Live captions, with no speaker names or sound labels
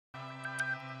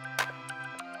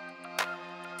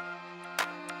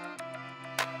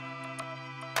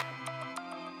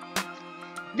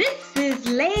This is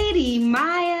Lady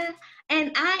Myya,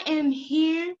 and I am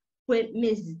here with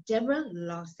Miss Deborah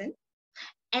Lawson,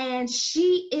 and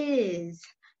she is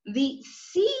the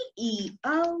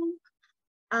CEO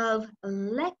of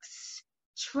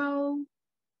Lextropolis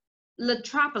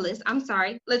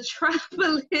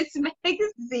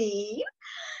magazine.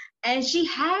 And she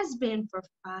has been for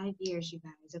 5 years, you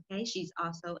guys, okay? She's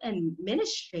also an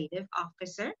administrative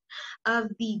officer of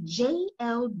the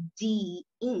JLD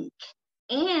Inc.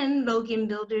 and Logan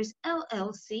Builders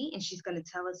LLC, and she's going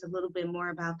to tell us a little bit more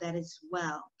about that as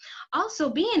well.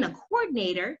 Also, being a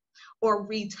coordinator or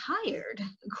retired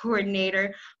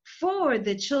coordinator for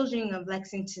the Children of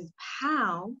Lexington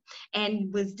PAL,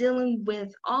 and was dealing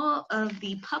with all of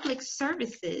the public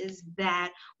services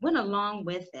that went along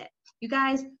with it. You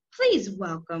guys, please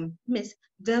welcome Miss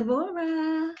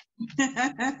Debora.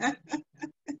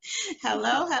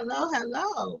 Hello, hello,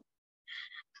 hello.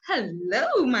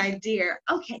 Hello, my dear.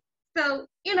 Okay, so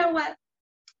you know what?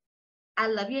 I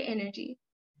love your energy,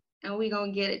 and we're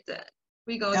going to get it done.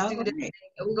 We're going to do this thing,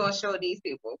 and we're going to show these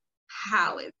people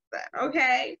how it's done,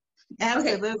 okay?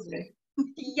 Absolutely.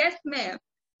 Okay. Yes, ma'am.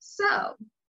 So,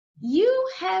 you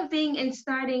having and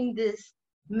starting this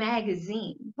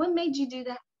magazine, what made you do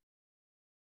that?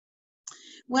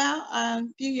 Well, a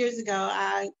few years ago,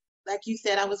 like you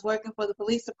said, I was working for the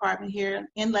police department here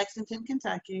in Lexington,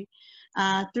 Kentucky,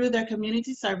 through their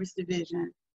community service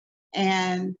division.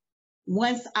 And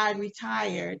once I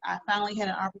retired, I finally had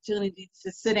an opportunity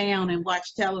to sit down and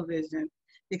watch television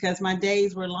because my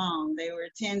days were long. They were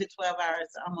 10 to 12 hours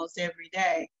almost every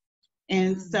day.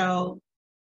 And so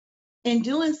in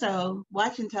doing so,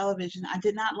 watching television, I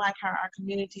did not like how our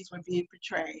communities were being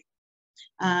portrayed.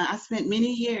 I spent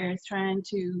many years trying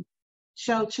to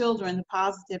show children the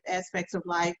positive aspects of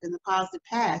life and the positive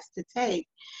paths to take,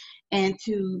 and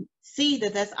to see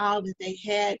that that's all that they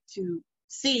had to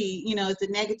see, you know, the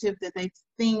negative that they've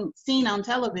seen on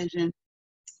television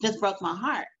just broke my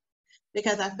heart,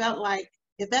 because I felt like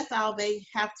if that's all they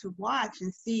have to watch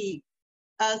and see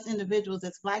us individuals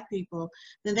as Black people,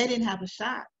 then they didn't have a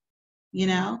shot, you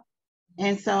know?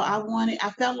 And so I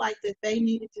felt like that they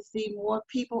needed to see more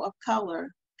people of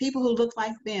color, people who look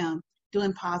like them,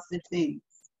 doing positive things.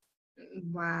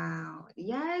 Wow.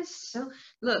 Yes. So,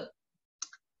 look,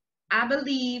 I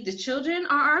believe the children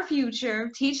are our future.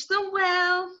 Teach them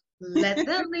well. Let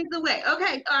them lead the way.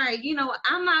 Okay. All right. You know what?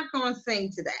 I'm not going to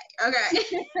sing today. Okay.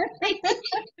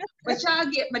 But y'all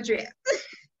get my drift.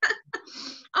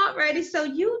 Alrighty. So,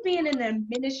 you being an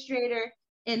administrator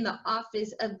in the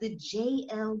office of the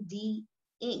JLD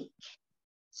Inc.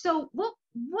 So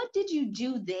what did you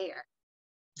do there?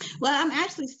 Well, I'm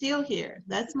actually still here.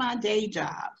 That's my day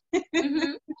job.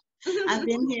 I've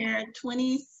been here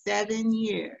 27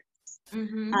 years.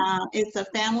 It's a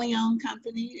family-owned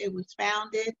company. It was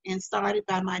founded and started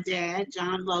by my dad,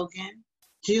 John Logan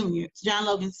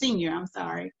Sr., I'm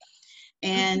sorry.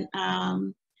 And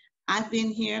I've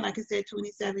been here, like I said,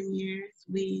 27 years.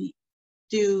 We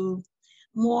do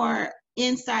more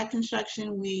inside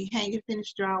construction. We hang and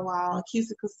finish drywall,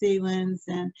 acoustical ceilings,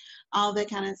 and all that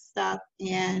kind of stuff.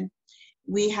 And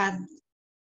we're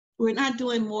not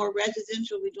doing more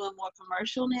residential, we're doing more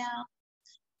commercial now.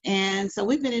 And so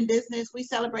we've been in business. We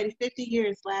celebrated 50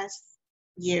 years last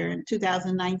year in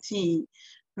 2019,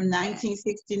 from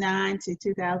 1969 to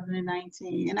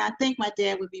 2019. And I think my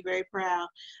dad would be very proud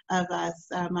of us.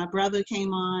 My brother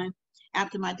came on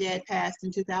after my dad passed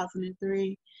in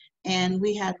 2003. And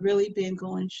we have really been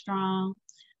going strong,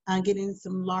 getting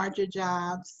some larger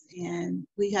jobs. And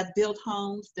we have built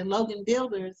homes. The Logan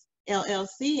Builders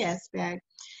LLC aspect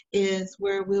is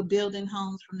where we're building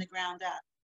homes from the ground up.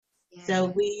 Yeah. So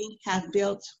we have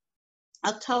built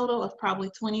a total of probably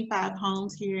 25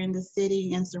 homes here in the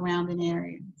city and surrounding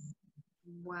areas.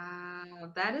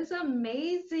 Wow, that is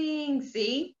amazing.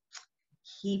 See,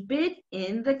 keep it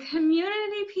in the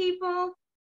community, people.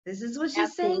 This is what you're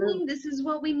saying. This is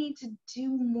what we need to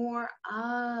do more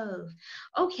of.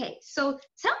 Okay, so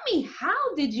tell me,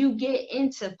 how did you get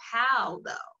into PAL,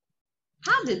 though?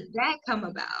 How did that come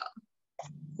about?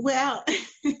 Well,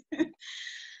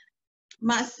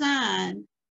 my son,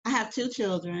 I have two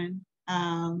children,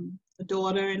 a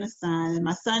daughter and a son. And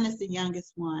my son is the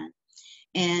youngest one.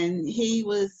 And he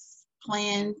was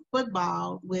playing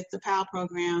football with the PAL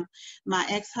program. My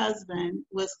ex-husband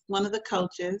was one of the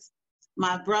coaches.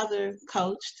 My brother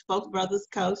coached, both brothers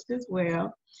coached as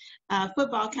well.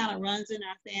 Football kind of runs in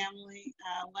our family.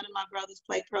 One of my brothers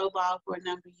played pro ball for a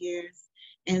number of years.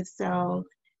 And so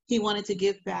he wanted to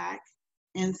give back.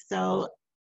 And so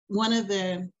one of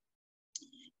the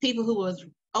people who was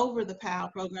over the PAL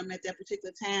program at that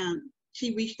particular time,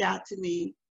 she reached out to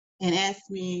me and asked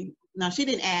me, no, she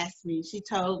didn't ask me, she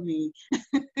told me,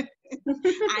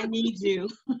 I need you.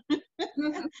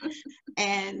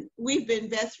 And we've been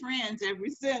best friends ever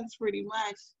since, pretty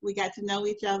much. We got to know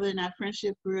each other and our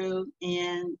friendship grew.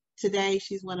 And today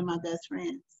she's one of my best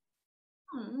friends.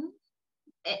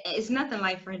 It's nothing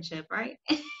like friendship, right?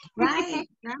 Right.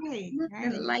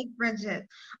 Nothing like friendship.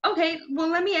 Okay, well,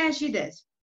 let me ask you this.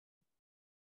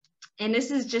 And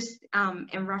this is just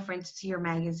in reference to your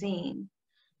magazine.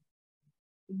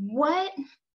 What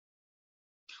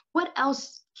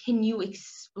else can you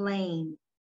explain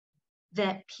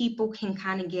that people can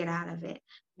kind of get out of it?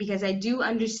 Because I do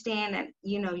understand that,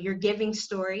 you know, you're giving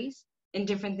stories and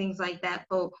different things like that,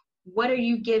 but what are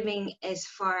you giving as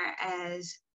far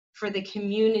as for the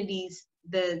communities,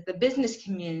 the business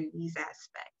communities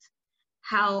aspect?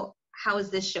 How is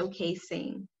this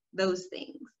showcasing those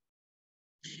things?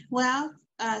 Well,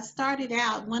 started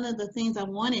out, one of the things I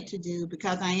wanted to do,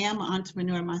 because I am an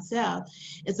entrepreneur myself,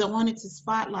 is I wanted to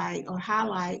spotlight or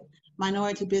highlight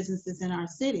minority businesses in our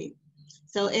city.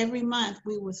 So every month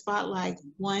we would spotlight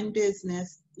one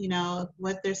business, you know,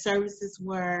 what their services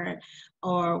were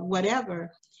or whatever.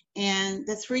 And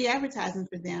that's free advertising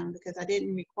for them because I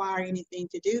didn't require anything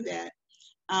to do that.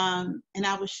 And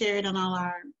I would share it on all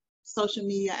our social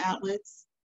media outlets,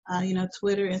 you know,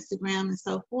 Twitter, Instagram, and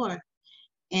so forth.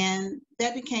 And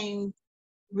that became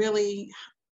really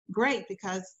great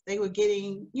because they were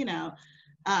getting, you know,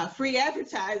 free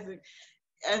advertising.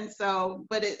 And so,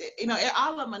 but you know,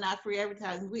 all of them are not free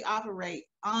advertising. We operate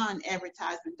on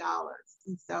advertisement dollars.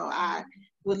 And so I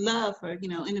would love for, you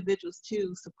know, individuals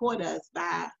to support us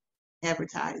by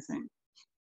advertising.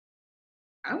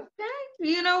 Okay.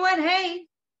 You know what? Hey,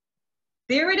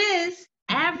 there it is.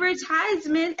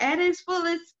 Advertisement at its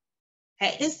fullest.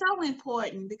 Hey, it's so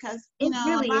important because, you know,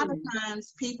 really a lot of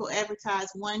times people advertise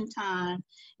one time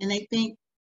and they think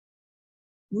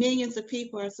millions of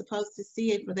people are supposed to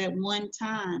see it for that one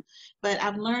time. But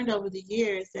I've learned over the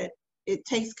years that it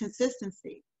takes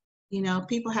consistency. You know,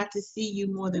 people have to see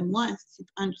you more than once to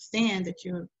understand that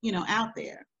you're, you know, out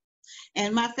there.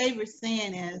 And my favorite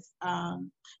saying is,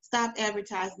 stop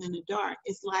advertising in the dark.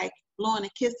 It's like blowing a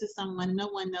kiss to someone, no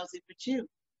one knows it but you,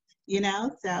 you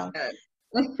know? So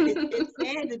it's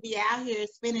sad to be out here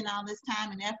spending all this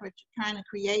time and effort trying to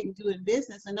create and do a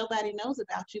business and nobody knows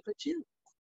about you but you.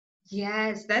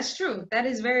 Yes, that's true. That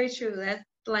is very true. That's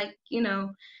like, you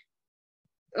know,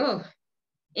 oh,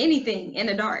 anything in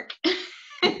the dark.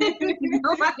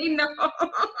 Nobody knows.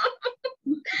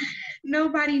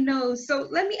 Nobody knows. So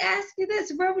let me ask you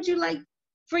this. Where would you like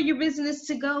for your business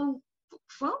to go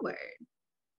forward?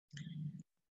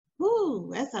 Ooh,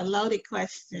 that's a loaded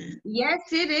question. Yes,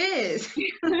 it is.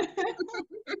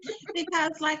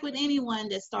 Because like with anyone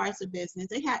that starts a business,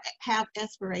 they have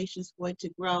aspirations for it to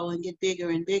grow and get bigger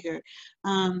and bigger.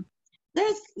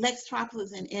 There's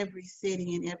Lextropolis in every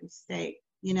city, in every state,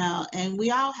 you know, and we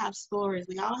all have stories.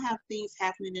 We all have things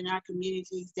happening in our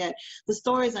communities that the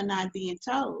stories are not being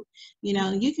told. You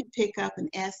know, you can pick up an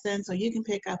Essence or you can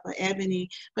pick up an Ebony,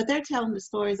 but they're telling the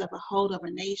stories of a whole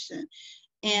other nation.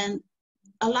 And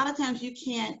a lot of times you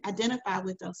can't identify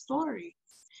with those stories.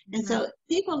 And so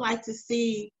people like to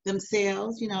see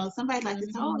themselves, you know, somebody like to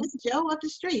say, oh, it's Joe up the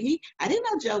street. I didn't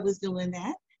know Joe was doing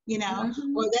that, you know,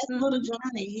 or that's little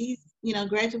Johnny. He's, you know,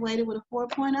 graduated with a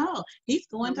 4.0. He's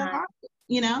going to Harvard,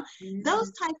 you know,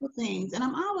 those type of things. And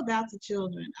I'm all about the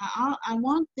children. I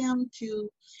want them to,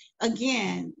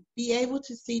 again, be able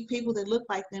to see people that look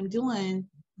like them doing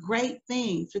great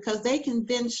things because they can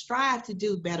then strive to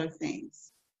do better things.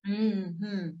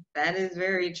 That is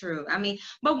very true. I mean,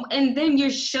 and then you're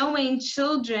showing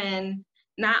children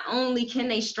not only can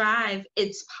they strive,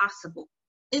 it's possible.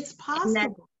 It's possible. And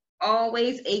that's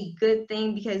always a good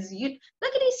thing because you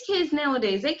look at these kids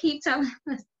nowadays. They keep telling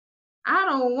us, I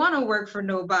don't want to work for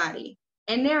nobody.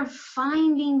 And they're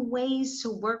finding ways to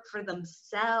work for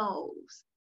themselves.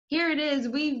 Here it is.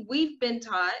 We've been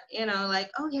taught, you know,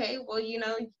 like, okay, well, you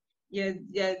know, you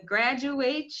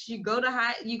graduate, you go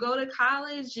to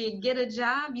college, you get a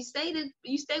job, you stay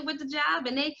with the job,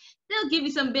 and they'll give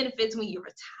you some benefits when you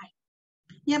retire.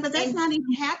 Yeah, but that's not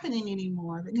even happening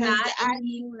anymore because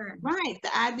anymore. Right, the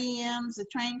IBMs, the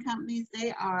train companies,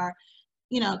 they are,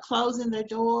 you know, closing their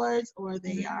doors or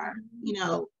they are, you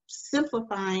know,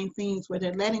 simplifying things where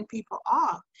they're letting people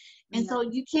off. And so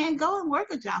you can't go and work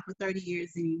a job for 30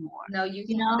 years anymore. No,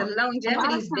 you know, the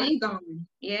longevity's been gone.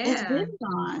 Yeah. It's been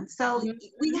gone. So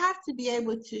we have to be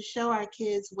able to show our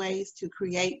kids ways to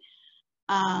create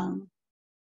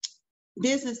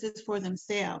businesses for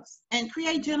themselves and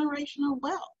create generational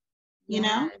wealth, you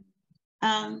know?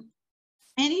 And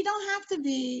you don't have to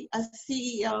be a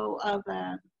CEO of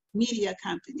a media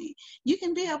company. You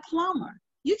can be a plumber.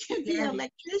 You can be an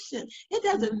electrician. It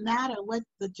doesn't matter what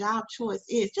the job choice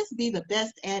is. Just be the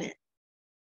best at it.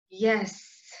 Yes.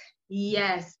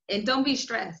 Yes. And don't be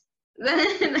stressed.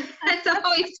 That's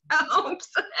always helps.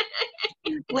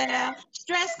 Well,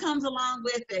 stress comes along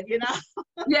with it, you know.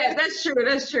 Yeah, that's true.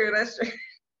 That's true. That's true.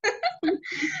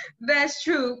 That's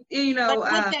true. You know, but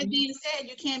with that being said,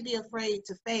 you can't be afraid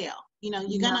to fail. You know,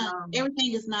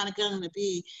 everything is not going to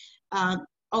be,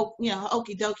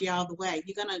 okie dokie all the way.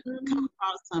 You're going to come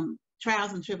across some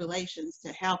trials and tribulations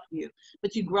to help you,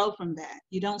 but you grow from that.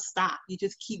 You don't stop. You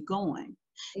just keep going.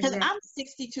 Because I'm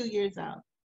 62 years old.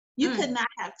 You could not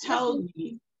have told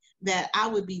me that I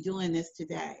would be doing this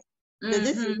today.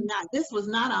 That this was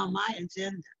not on my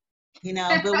agenda. You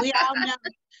know, but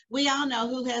we all know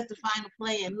who has the final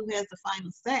play and who has the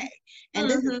final say. And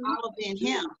this has all been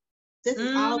him. This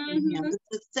has all been him. The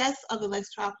success of the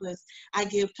Lextropolis, I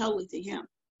give totally to him.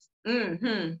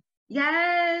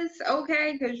 Yes,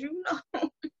 okay, because you know,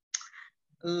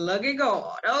 look at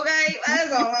God. Okay,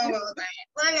 that's all I'm gonna say.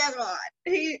 Look at God.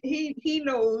 He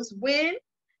knows when,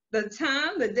 the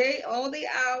time, the day, all the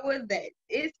hour that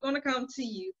it's gonna come to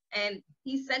you, and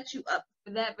he set you up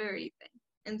for that very thing.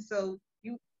 And so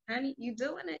you, honey, you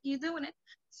doing it.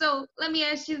 So let me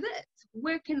ask you this: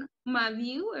 where can my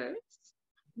viewers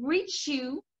reach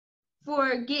you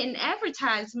for getting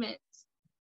advertisements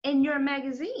in your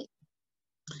magazine?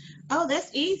 Oh,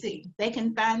 that's easy. They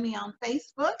can find me on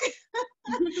Facebook,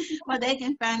 or they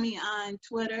can find me on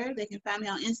Twitter. They can find me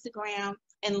on Instagram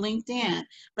and LinkedIn.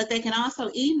 But they can also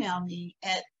email me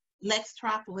at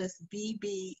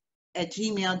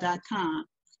lextropolisbb@gmail.com.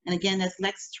 And again, that's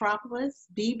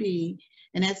lextropolisbb,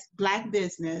 and that's Black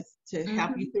business to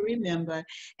help you to remember,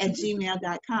 at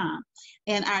gmail.com.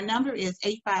 And our number is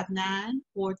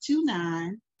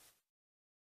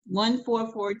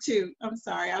 859-429-1442. I'm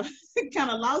sorry, I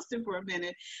kind of lost it for a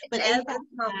minute, but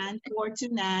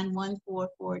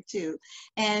 859-429-1442.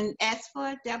 And ask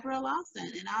for Deborah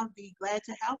Lawson, and I'll be glad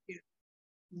to help you.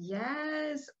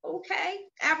 Yes. Okay.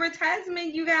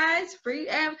 Advertisement, you guys. Free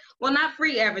well, not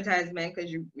free advertisement, because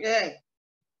you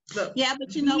look. Yeah,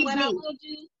 but you know what I will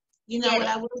do? You know what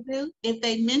I will do? If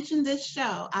they mention this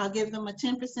show, I'll give them a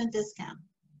 10% discount.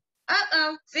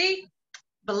 See?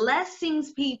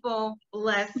 Blessings, people.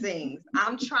 Blessings.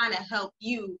 I'm trying to help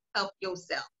you help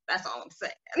yourself. That's all I'm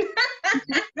saying.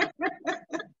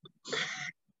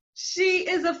 She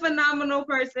is a phenomenal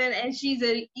person, and she's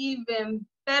an even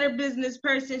better business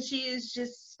person. She is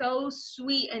just so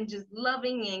sweet and just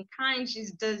loving and kind. She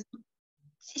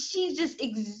just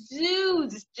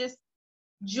exudes just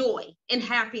joy and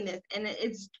happiness, and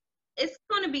it's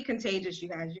going to be contagious, you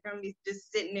guys. You're going to be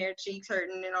just sitting there, cheeks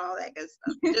hurting and all that good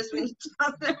stuff, just when you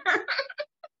talk to her.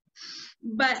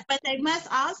 But they must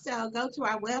also go to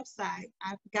our website.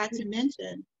 I forgot to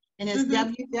mention, and it's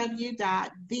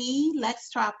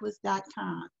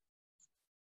www.thelextropolis.com.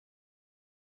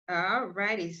 All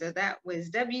righty, so that was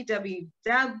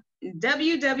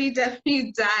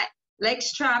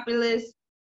www.lextropolis.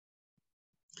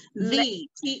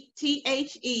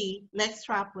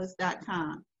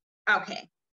 Lextropolis.com. Okay.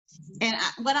 And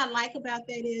what I like about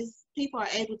that is people are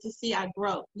able to see our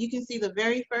growth. You can see the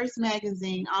very first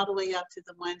magazine all the way up to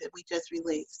the one that we just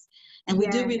released. And we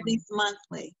do release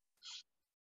monthly.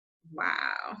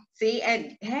 Wow. See,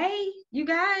 and hey, you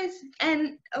guys,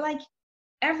 and like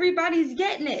everybody's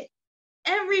getting it.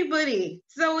 Everybody.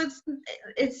 So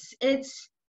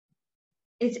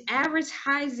it's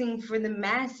advertising for the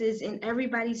masses, and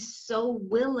everybody's so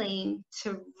willing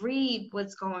to read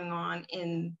what's going on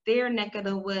in their neck of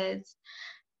the woods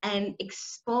and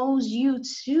expose you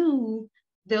to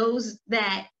those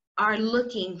that are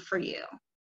looking for you,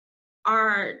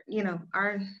 our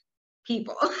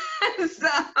people. So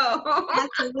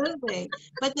absolutely.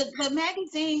 But the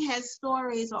magazine has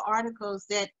stories or articles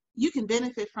that you can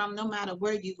benefit from no matter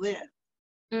where you live.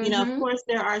 You know, of course,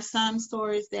 there are some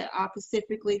stories that are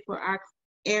specifically for our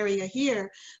area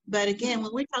here. But again,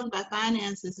 when we're talking about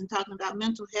finances and talking about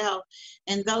mental health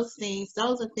and those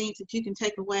are things that you can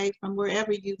take away from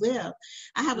wherever you live.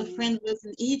 I have a friend who lives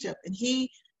in Egypt, and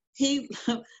he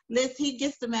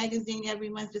gets the magazine every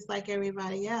month just like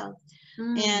everybody else.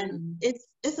 And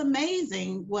it's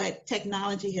amazing what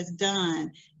technology has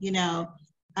done, you know.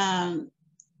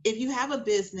 If you have a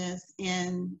business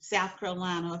in South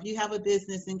Carolina, or if you have a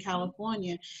business in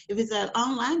California, if it's an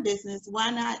online business,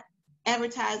 why not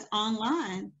advertise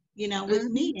online, you know, with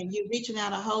me? And you're reaching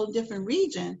out a whole different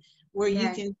region where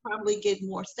you can probably get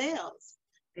more sales.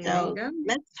 So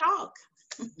let's talk.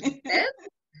 Hey,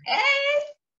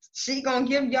 she gonna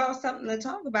give y'all something to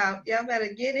talk about. Y'all better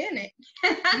get in it.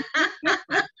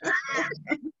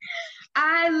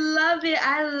 I love it.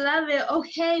 I love it.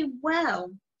 Okay,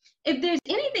 well, if there's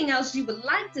anything else you would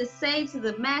like to say to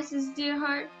the masses, dear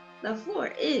heart, the floor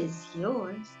is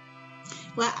yours.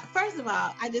 Well, first of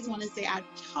all, I just want to say I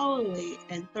totally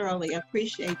and thoroughly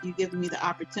appreciate you giving me the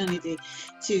opportunity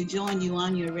to join you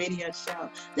on your radio show.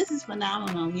 This is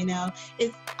phenomenal, you know.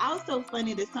 It's also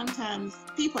funny that sometimes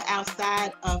people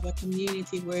outside of a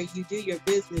community where you do your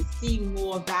business see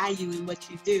more value in what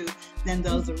you do than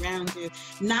those around you.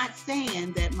 Not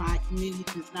saying that my community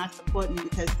does not support me,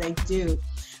 because they do.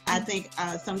 I think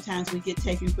sometimes we get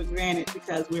taken for granted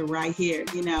because we're right here,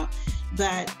 you know.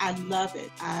 But I love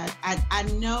it. I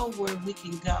know where we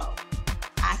can go.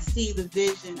 I see the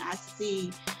vision. I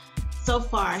see so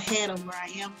far ahead of where I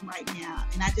am right now.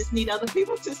 And I just need other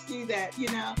people to see that, you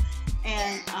know.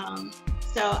 And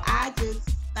so I just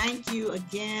thank you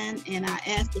again. And I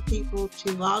ask the people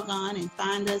to log on and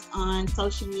find us on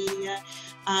social media.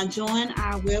 Join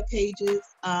our web pages.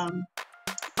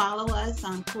 Follow us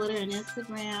on Twitter and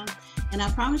Instagram. And I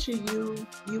promise you,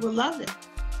 you will love it.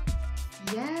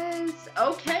 Yes.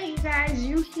 Okay, guys,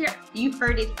 you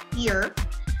heard it here.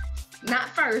 Not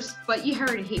first, but you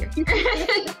heard it here.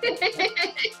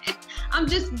 I'm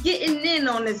just getting in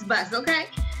on this bus, okay?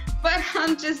 But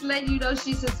I'm just letting you know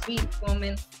she's a sweet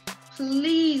woman.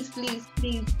 Please, please,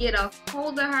 please get a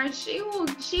hold of her.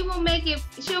 She'll make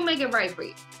it right for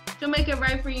you. She'll make it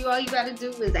right for you. All you gotta do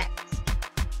is ask.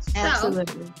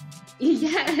 Absolutely. So,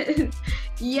 yes.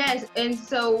 Yes. And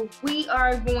so we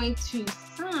are going to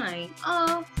sign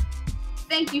off.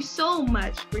 Thank you so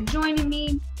much for joining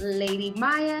me, Lady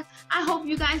Myya. I hope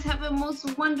you guys have a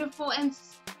most wonderful and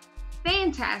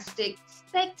fantastic,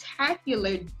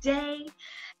 spectacular day.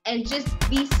 And just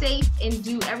be safe and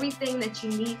do everything that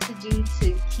you need to do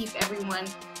to keep everyone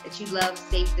that you love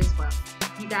safe as well.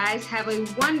 You guys have a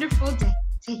wonderful day.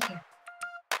 Take care.